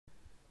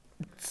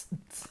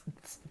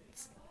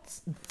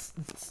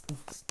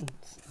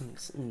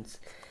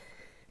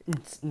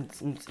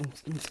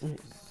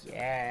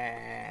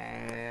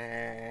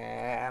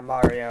Yeah,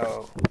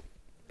 Mario.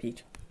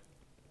 Peach.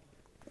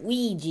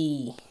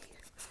 Ouija.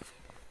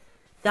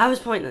 That was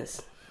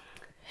pointless.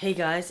 Hey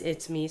guys,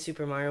 it's me,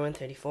 Super Mario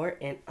 134,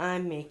 and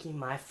I'm making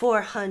my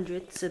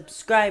 400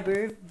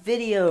 subscriber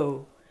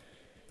video.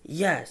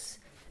 Yes,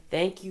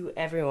 thank you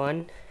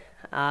everyone.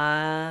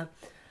 I'm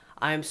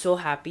so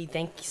happy.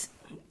 Thanks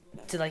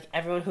to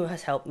everyone who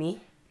has helped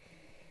me,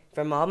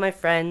 from all my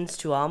friends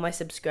to all my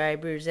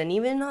subscribers, and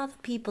even all the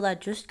people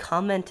that just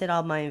commented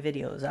on my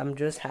videos. I'm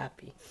just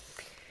happy.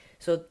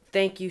 So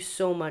thank you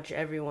so much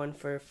everyone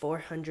for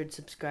 400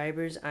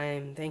 subscribers. I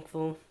am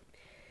thankful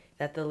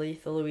that the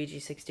Lethal Luigi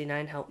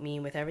 69 helped me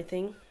with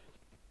everything,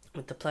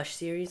 with the plush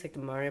series, like the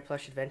Mario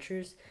Plush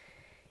Adventures.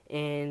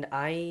 And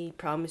I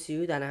promise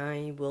you that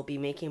I will be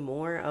making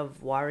more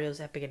of Wario's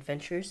Epic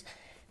Adventures.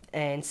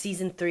 And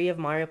Season 3 of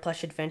Mario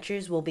Plush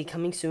Adventures will be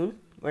coming soon.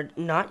 Or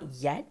not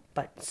yet,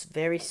 but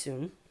very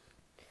soon.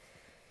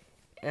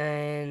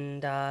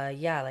 And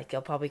yeah,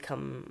 they'll probably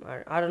come,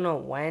 or I don't know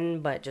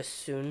when, but just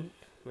soon.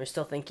 We're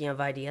still thinking of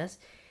ideas.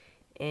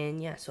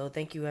 And yeah, so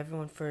thank you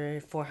everyone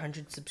for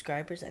 400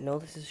 subscribers. I know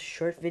this is a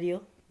short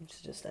video.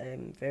 It's just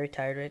I'm very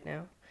tired right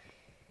now.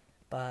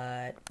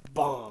 But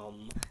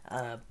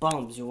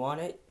bombs, you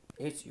want it?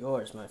 It's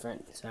yours, my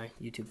friend. Sorry,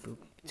 YouTube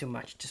poop. Too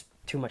much, just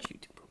too much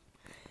YouTube poop.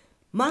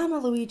 Mama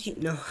Luigi,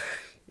 no.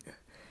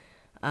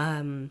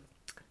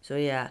 So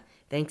yeah,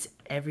 thanks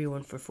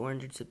everyone for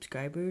 400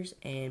 subscribers,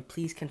 and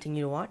please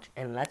continue to watch,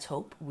 and let's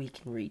hope we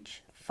can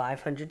reach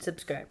 500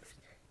 subscribers.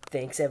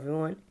 Thanks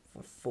everyone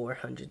for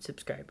 400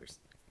 subscribers.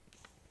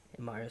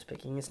 And Mario's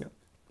picking his note.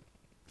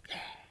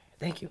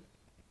 Thank you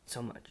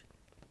so much.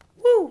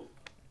 Woo!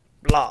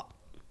 Blah.